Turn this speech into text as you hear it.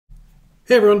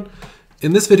Hey everyone!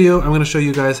 In this video, I'm going to show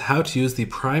you guys how to use the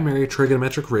primary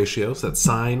trigonometric ratios, that's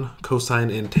sine, cosine,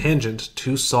 and tangent,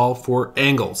 to solve for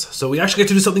angles. So we actually get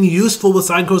to do something useful with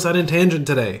sine, cosine, and tangent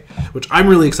today, which I'm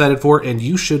really excited for, and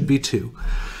you should be too.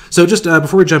 So just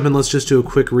before we jump in, let's just do a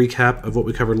quick recap of what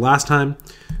we covered last time.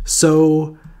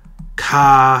 SOH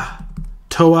CAH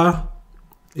TOA.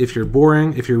 If you're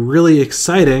boring, if you're really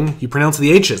exciting, you pronounce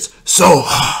the H's.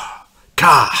 SOH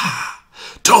CAH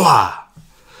TOA.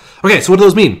 Okay, so what do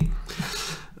those mean?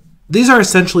 These are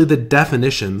essentially the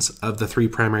definitions of the three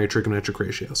primary trigonometric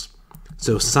ratios.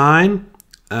 So sine,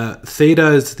 theta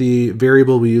is the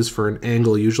variable we use for an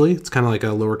angle usually. It's kind of like a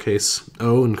lowercase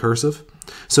o in cursive.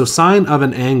 So sine of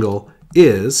an angle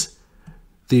is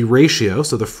the ratio,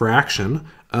 so the fraction,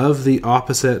 of the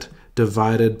opposite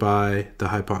divided by the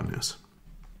hypotenuse.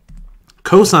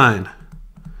 Cosine,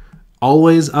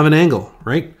 always of an angle,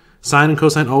 right? Sine and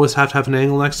cosine always have to have an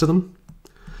angle next to them.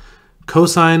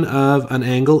 Cosine of an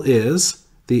angle is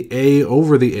the a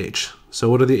over the h. So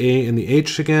what are the a and the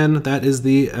h again? That is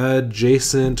the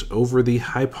adjacent over the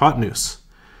hypotenuse.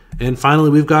 And finally,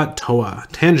 we've got TOA,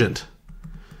 tangent.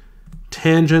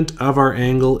 Tangent of our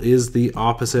angle is the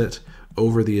opposite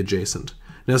over the adjacent.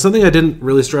 Now, something I didn't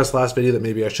really stress last video that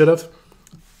maybe I should have.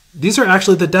 These are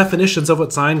actually the definitions of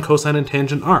what sine, cosine, and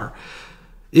tangent are.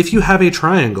 If you have a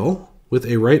triangle with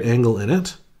a right angle in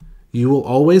it, you will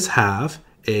always have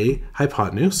a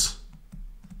hypotenuse,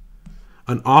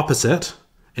 an opposite,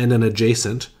 and an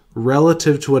adjacent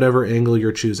relative to whatever angle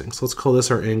you're choosing. So let's call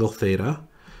this our angle theta.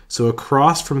 So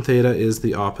across from theta is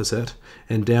the opposite,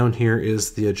 and down here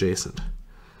is the adjacent.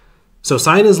 So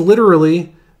sine is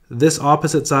literally this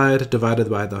opposite side divided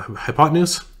by the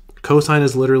hypotenuse. Cosine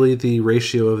is literally the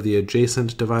ratio of the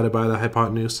adjacent divided by the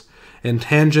hypotenuse. And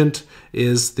tangent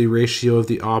is the ratio of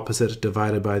the opposite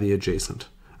divided by the adjacent.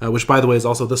 Which, by the way, is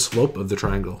also the slope of the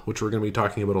triangle, which we're going to be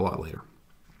talking about a lot later.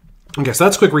 Okay, so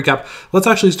that's a quick recap. Let's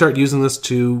actually start using this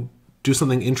to do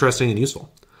something interesting and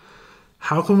useful.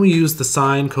 How can we use the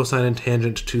sine, cosine, and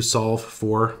tangent to solve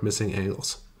for missing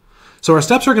angles? So our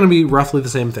steps are going to be roughly the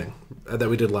same thing that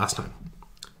we did last time.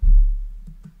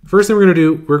 First thing we're going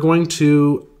to do, we're going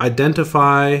to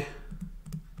identify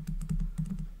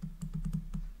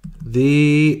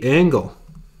the angle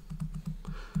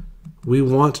we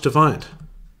want to find.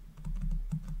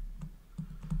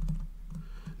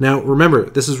 Now, remember,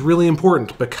 this is really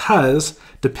important because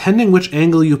depending which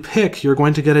angle you pick, you're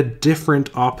going to get a different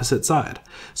opposite side.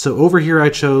 So over here, I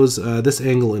chose this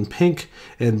angle in pink,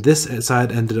 and this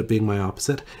side ended up being my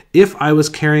opposite. If I was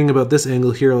caring about this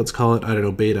angle here, let's call it, I don't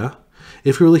know, beta.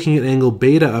 If we were looking at angle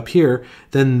beta up here,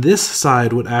 then this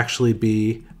side would actually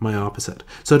be my opposite.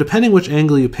 So depending which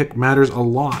angle you pick matters a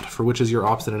lot for which is your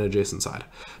opposite and adjacent side.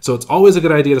 So it's always a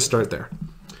good idea to start there.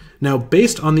 Now,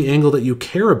 based on the angle that you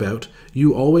care about,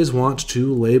 you always want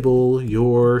to label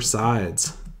your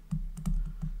sides.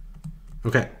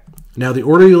 Okay, now the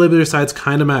order you label your sides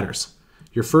kind of matters.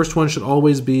 Your first one should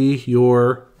always be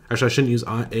your, actually I shouldn't use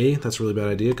A, that's a really bad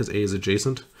idea because A is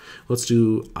adjacent. Let's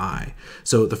do I.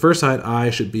 So the first side, I,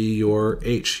 should be your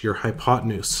H, your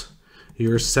hypotenuse.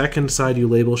 Your second side you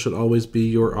label should always be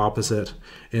your opposite.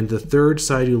 And the third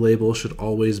side you label should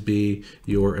always be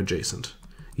your adjacent.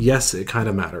 Yes, it kind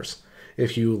of matters.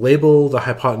 If you label the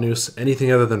hypotenuse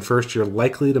anything other than first, you're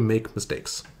likely to make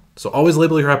mistakes. So always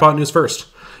label your hypotenuse first.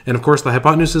 And of course, the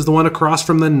hypotenuse is the one across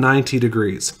from the 90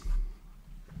 degrees.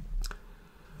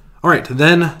 All right,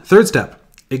 then third step,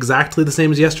 exactly the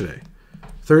same as yesterday.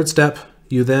 Third step,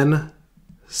 you then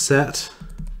set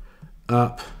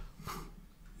up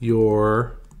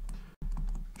your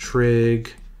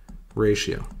trig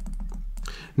ratio.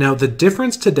 Now, the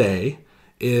difference today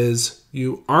is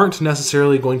you aren't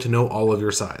necessarily going to know all of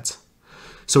your sides.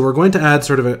 So we're going to add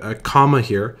sort of a comma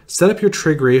here. Set up your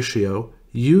trig ratio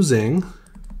using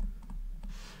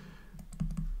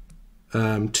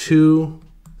two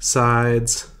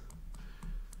sides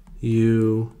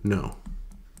you know.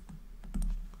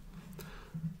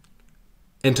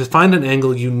 And to find an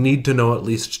angle, you need to know at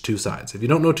least two sides. If you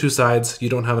don't know two sides, you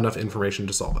don't have enough information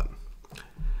to solve it.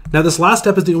 Now, this last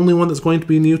step is the only one that's going to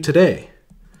be new today.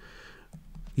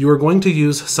 You are going to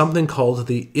use something called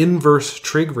the inverse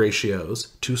trig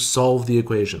ratios to solve the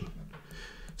equation.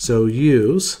 So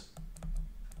use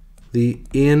the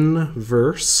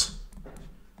inverse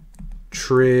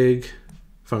trig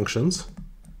functions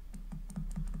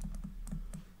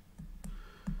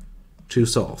to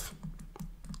solve.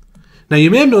 Now, you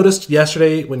may have noticed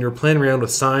yesterday when you were playing around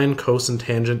with sine, cos, and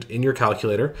tangent in your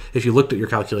calculator, if you looked at your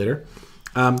calculator,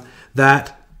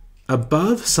 that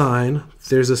above sine,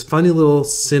 there's this funny little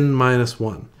sin minus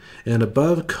 1. And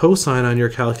above cosine on your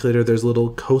calculator, there's a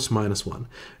little cos minus 1.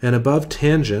 And above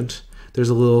tangent, there's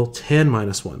a little tan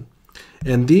minus 1.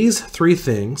 And these three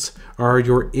things are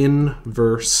your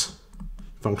inverse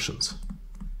functions.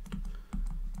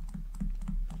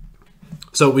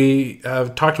 So we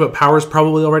have talked about powers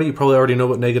probably already. You probably already know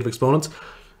about negative exponents.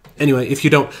 Anyway, if you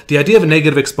don't, the idea of a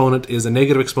negative exponent is a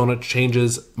negative exponent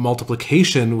changes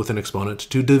multiplication with an exponent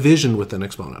to division with an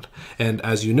exponent. And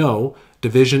as you know,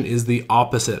 division is the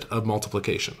opposite of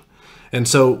multiplication. And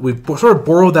so we've sort of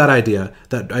borrowed that idea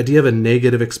of a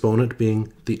negative exponent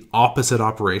being the opposite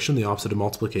operation, the opposite of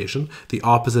multiplication, the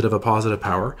opposite of a positive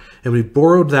power. And we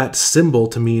borrowed that symbol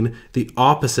to mean the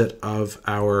opposite of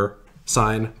our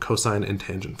sine, cosine, and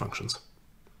tangent functions.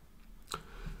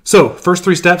 So first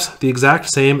three steps, the exact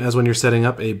same as when you're setting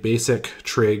up a basic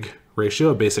trig ratio,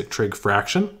 a basic trig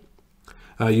fraction,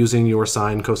 using your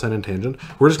sine, cosine, and tangent.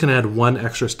 We're just going to add one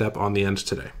extra step on the end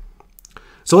today.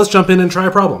 So let's jump in and try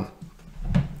a problem.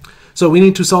 So we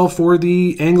need to solve for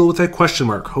the angle with a question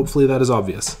mark. Hopefully that is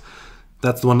obvious.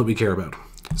 That's the one that we care about.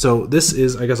 So this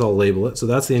is, I guess I'll label it. So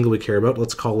that's the angle we care about.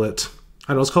 Let's call it, I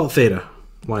don't know, let's call it theta.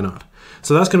 Why not?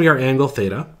 So that's going to be our angle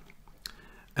theta.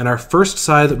 And our first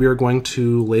side that we are going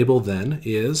to label then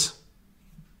is,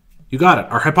 you got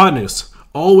it, our hypotenuse.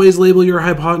 Always label your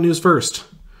hypotenuse first.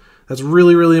 That's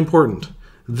really, really important.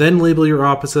 Then label your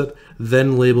opposite,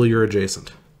 then label your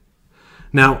adjacent.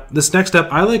 Now, this next step,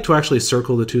 I like to actually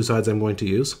circle the two sides I'm going to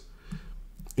use.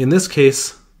 In this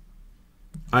case,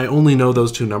 I only know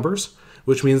those two numbers,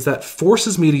 which means that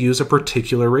forces me to use a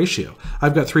particular ratio.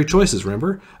 I've got three choices,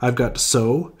 remember? I've got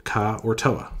SOH, CAH, or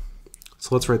TOA.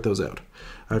 So let's write those out.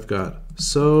 I've got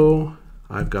SOH,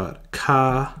 I've got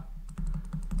CAH,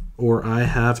 or I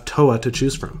have TOA to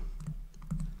choose from.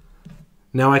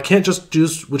 Now I can't just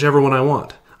choose whichever one I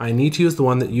want. I need to use the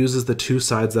one that uses the two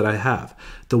sides that I have.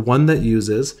 The one that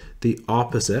uses the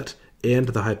opposite and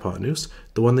the hypotenuse.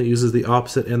 The one that uses the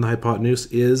opposite and the hypotenuse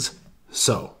is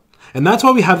SOH. And that's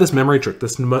why we have this memory trick,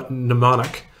 this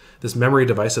mnemonic, this memory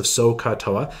device of SOH CAH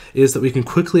TOA, is that we can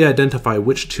quickly identify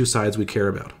which two sides we care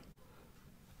about.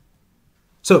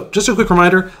 So just a quick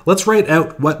reminder, let's write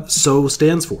out what SOH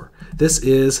stands for. This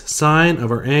is sine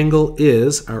of our angle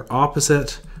is our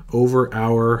opposite over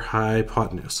our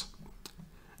hypotenuse.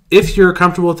 If you're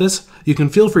comfortable with this, you can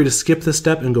feel free to skip this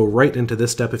step and go right into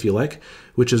this step if you like,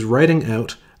 which is writing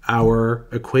out our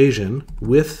equation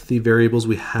with the variables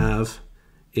we have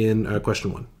in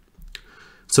question 1.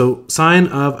 So sine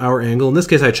of our angle, in this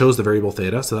case I chose the variable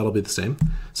theta, so that'll be the same.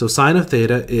 So sine of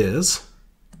theta is,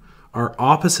 our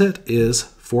opposite is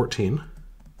 14,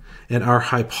 and our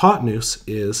hypotenuse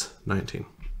is 19.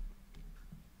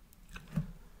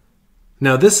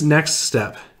 Now this next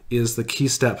step is the key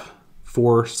step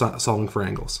for solving for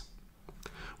angles.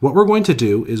 What we're going to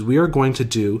do is we are going to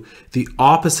do the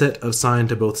opposite of sine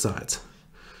to both sides.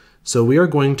 So we are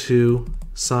going to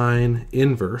sine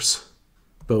inverse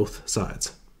both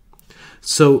sides.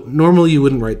 So normally you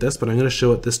wouldn't write this, but I'm going to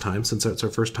show it this time since it's our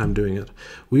first time doing it.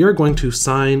 We are going to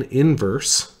sine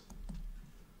inverse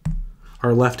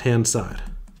our left-hand side.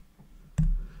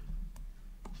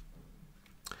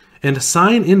 And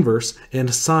sine inverse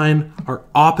and sine are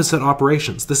opposite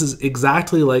operations. This is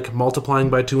exactly like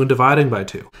multiplying by 2 and dividing by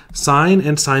 2. Sine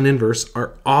and sine inverse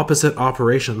are opposite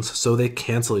operations, so they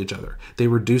cancel each other. They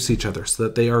reduce each other so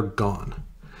that they are gone.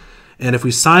 And if we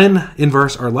sine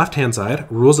inverse our left-hand side,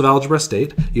 rules of algebra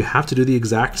state, you have to do the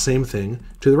exact same thing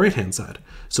to the right-hand side.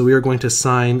 So we are going to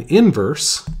sine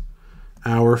inverse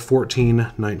our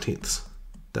 14/19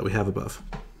 that we have above.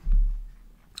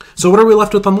 So what are we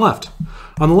left with on the left?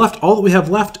 On the left, all that we have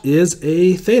left is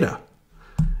a theta.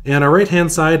 And our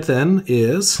right-hand side then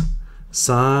is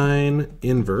sine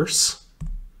inverse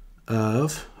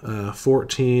of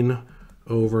 14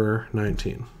 over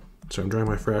 19. So I'm drawing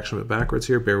my fraction a bit backwards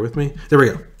here. Bear with me. There we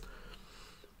go.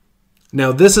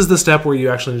 Now this is the step where you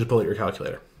actually need to pull out your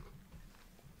calculator.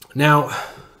 Now,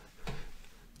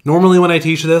 normally when I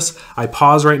teach this, I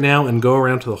pause right now and go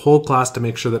around to the whole class to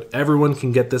make sure that everyone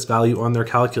can get this value on their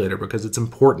calculator because it's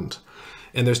important.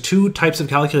 And there's two types of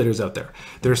calculators out there.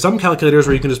 There are some calculators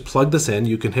where you can just plug this in.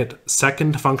 You can hit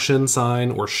second function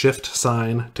sine or shift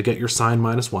sine to get your sine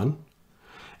minus 1.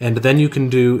 And then you can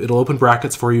do, it'll open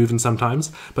brackets for you even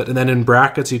sometimes, but then in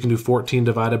brackets you can do 14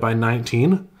 divided by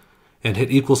 19 and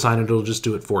hit equal sign and it'll just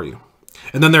do it for you.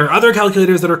 And then there are other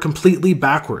calculators that are completely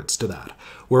backwards to that,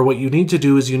 where what you need to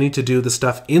do is you need to do the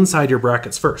stuff inside your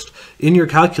brackets first. In your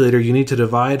calculator, you need to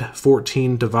divide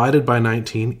 14 divided by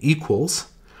 19 equals,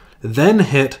 then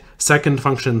hit second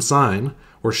function sine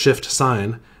or shift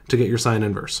sine to get your sine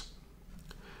inverse.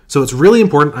 So it's really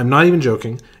important, I'm not even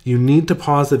joking, you need to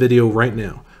pause the video right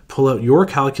now. pull out your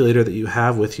calculator that you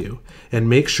have with you and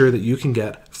make sure that you can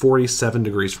get 47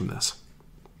 degrees from this.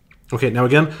 Okay, now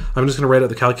again, I'm just going to write out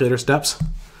the calculator steps.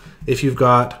 If you've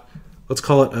got, let's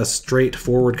call it a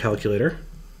straightforward calculator.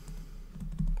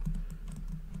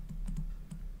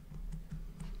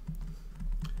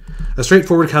 A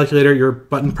straightforward calculator, your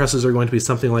button presses are going to be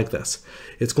something like this.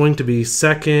 It's going to be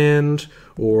second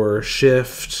or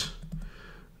shift.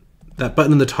 That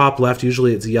button in the top left,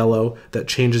 usually it's yellow, that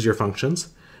changes your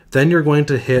functions. Then you're going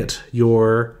to hit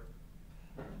your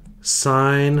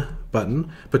sine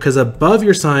button, because above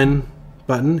your sine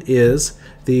button is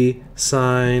the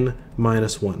sine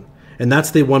minus 1. And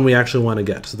that's the one we actually want to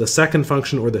get. So the second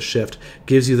function, or the shift,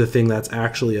 gives you the thing that's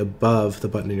actually above the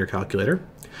button in your calculator.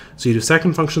 So you do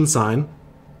second function sine.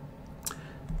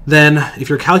 Then if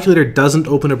your calculator doesn't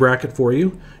open a bracket for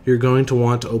you, you're going to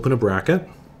want to open a bracket.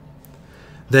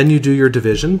 Then you do your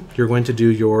division. You're going to do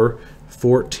your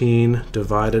 14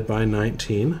 divided by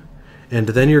 19. And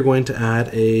then you're going to add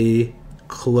a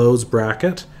close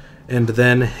bracket and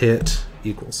then hit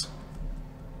equals.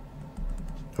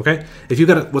 Okay? If you've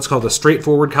got what's called a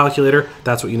straightforward calculator,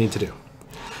 that's what you need to do.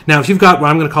 Now, if you've got what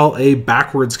I'm going to call a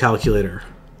backwards calculator,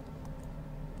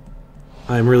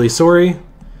 I'm really sorry,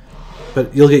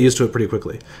 but you'll get used to it pretty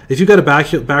quickly. If you've got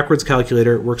a backwards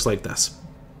calculator, it works like this.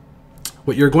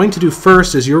 What you're going to do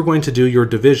first is you're going to do your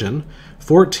division.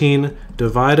 14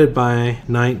 divided by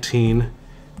 19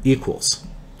 equals.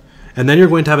 And then you're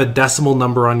going to have a decimal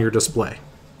number on your display.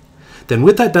 Then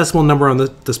with that decimal number on the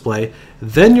display,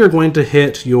 then you're going to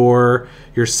hit your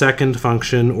second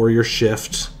function or your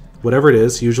shift, whatever it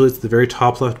is. Usually it's the very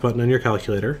top left button on your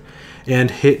calculator,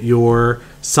 and hit your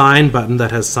sine button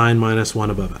that has sine minus 1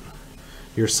 above it.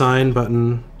 Your sine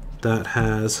button that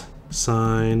has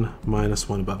sine minus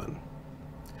 1 above it.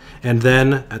 And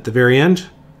then at the very end,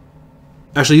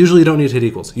 actually usually you don't need to hit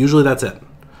equals. Usually that's it.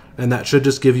 And that should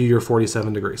just give you your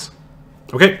 47 degrees.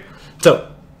 Okay,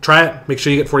 so try it, make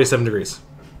sure you get 47 degrees.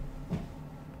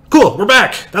 Cool, we're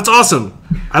back. That's awesome.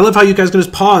 I love how you guys can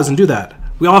just pause and do that.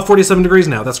 We all have 47 degrees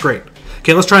now, that's great.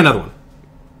 Okay, let's try another one.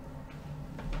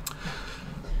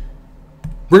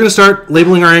 We're gonna start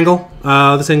labeling our angle,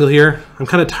 this angle here. I'm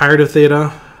kind of tired of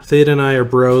theta. Theta and I are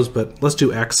bros, but let's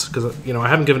do x, because I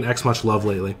haven't given x much love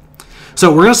lately. So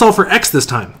we're going to solve for x this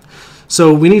time.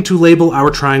 So we need to label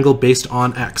our triangle based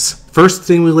on x. First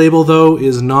thing we label, though,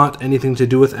 is not anything to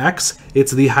do with x.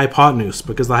 It's the hypotenuse,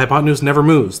 because the hypotenuse never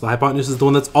moves. The hypotenuse is the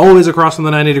one that's always across from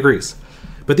the 90 degrees.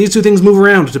 But these two things move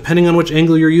around depending on which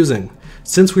angle you're using.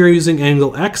 Since we are using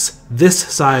angle x, this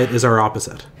side is our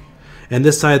opposite. And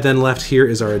this side then left here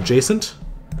is our adjacent.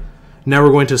 Now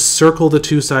we're going to circle the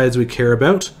two sides we care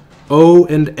about, O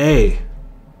and A.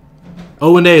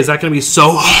 O and A, is that going to be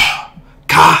SOH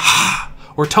CAH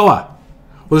or TOA?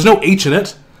 Well, there's no H in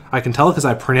it. I can tell because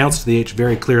I pronounced the H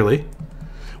very clearly,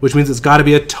 which means it's got to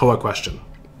be a TOA question.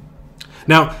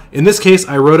 Now, in this case,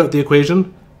 I wrote out the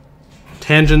equation.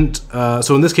 Tangent,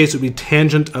 so in this case, it would be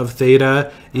tangent of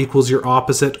theta equals your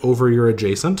opposite over your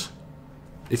adjacent.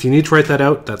 If you need to write that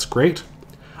out, that's great.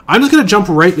 I'm just going to jump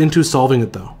right into solving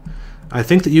it, though. I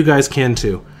think that you guys can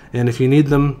too. And if you need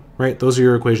them, right, those are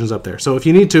your equations up there. So if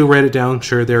you need to write it down,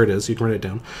 sure, there it is. You can write it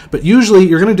down. But usually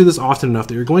you're going to do this often enough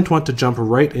that you're going to want to jump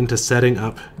right into setting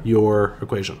up your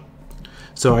equation.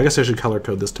 So I guess I should color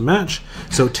code this to match.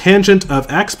 So tangent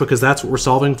of x, because that's what we're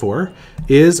solving for,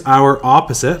 is our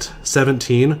opposite,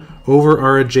 17, over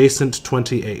our adjacent,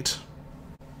 28.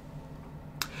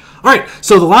 All right,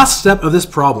 so the last step of this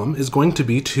problem is going to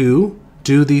be to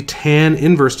do the tan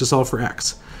inverse to solve for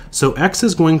x. So x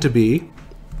is going to be,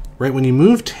 right, when you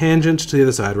move tangent to the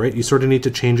other side, right, you sort of need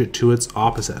to change it to its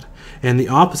opposite. And the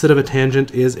opposite of a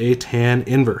tangent is a tan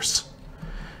inverse.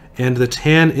 And the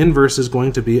tan inverse is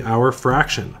going to be our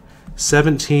fraction,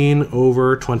 17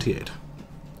 over 28.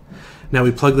 Now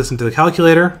we plug this into the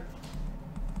calculator.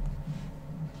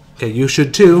 Okay, you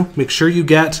should too. Make sure you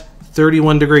get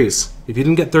 31 degrees. If you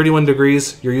didn't get 31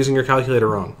 degrees, you're using your calculator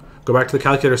wrong. Go back to the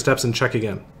calculator steps and check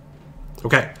again.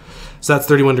 Okay, so that's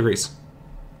 31 degrees.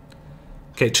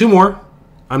 Okay, two more.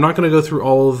 I'm not going to go through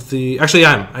all of the... Actually,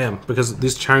 I am, because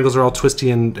these triangles are all twisty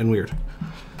and weird.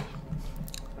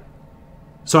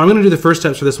 So I'm going to do the first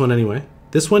steps for this one anyway.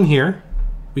 This one here,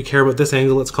 we care about this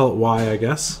angle. Let's call it y, I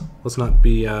guess. Let's not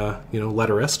be,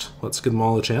 letterist. Let's give them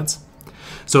all a chance.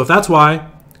 So if that's y,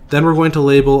 then we're going to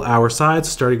label our sides,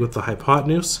 starting with the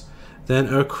hypotenuse.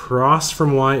 Then across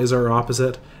from y is our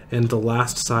opposite, and the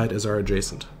last side is our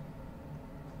adjacent.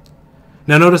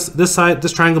 Now notice this side,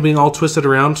 this triangle being all twisted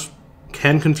around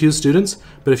can confuse students,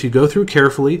 but if you go through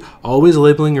carefully, always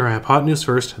labeling your hypotenuse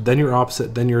first, then your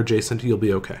opposite, then your adjacent, you'll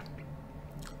be okay.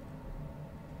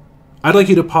 I'd like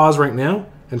you to pause right now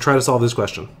and try to solve this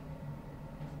question.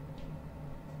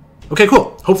 Okay,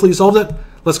 cool. Hopefully you solved it.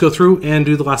 Let's go through and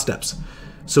do the last steps.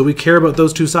 So we care about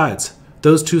those two sides.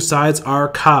 Those two sides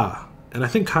are CA. And I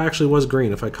think CA actually was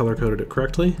green if I color-coded it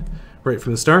correctly right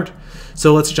from the start.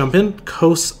 So let's jump in.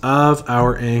 Cos of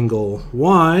our angle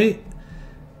Y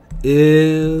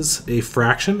is a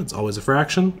fraction. It's always a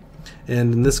fraction.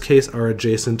 And in this case, our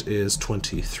adjacent is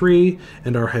 23,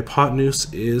 and our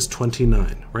hypotenuse is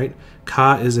 29, right?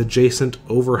 CA is adjacent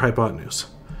over hypotenuse.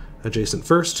 Adjacent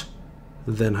first,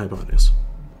 then hypotenuse.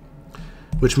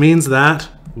 Which means that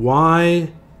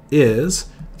Y is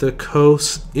the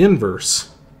cos inverse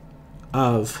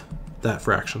of that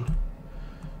fraction,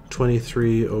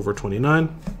 23 over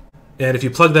 29. And if you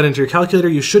plug that into your calculator,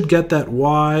 you should get that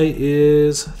Y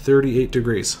is 38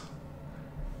 degrees.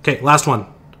 Okay, last one.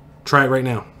 Try it right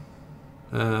now.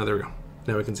 There we go.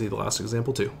 Now we can see the last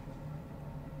example too.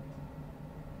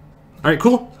 All right,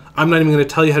 cool. I'm not even going to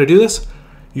tell you how to do this.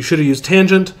 You should have used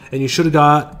tangent, and you should have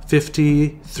got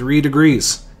 53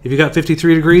 degrees. If you got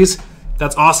 53 degrees,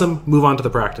 that's awesome. Move on to the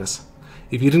practice.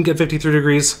 If you didn't get 53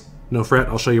 degrees, no fret.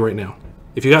 I'll show you right now.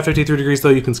 If you got 53 degrees, though,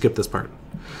 you can skip this part.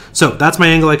 So that's my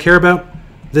angle I care about.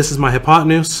 This is my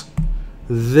hypotenuse.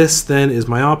 This then is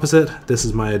my opposite. This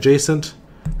is my adjacent.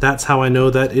 That's how I know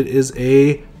that it is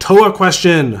a TOA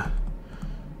question.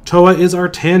 TOA is our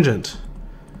tangent.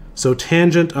 So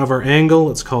tangent of our angle,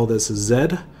 let's call this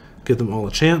Z. Give them all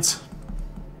a chance.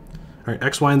 All right,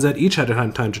 X, Y, and Z each had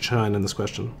time to shine in this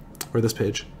question, or this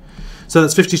page. So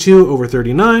that's 52 over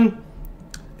 39.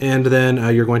 And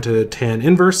then you're going to tan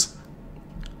inverse.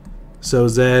 So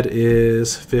Z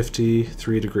is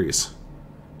 53 degrees.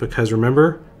 Because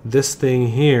remember, this thing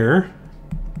here,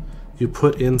 you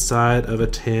put inside of a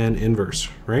tan inverse,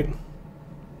 right?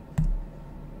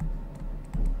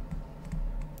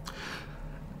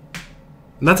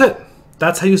 And that's it.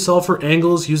 That's how you solve for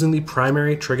angles using the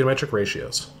primary trigonometric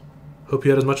ratios. Hope you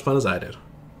had as much fun as I did.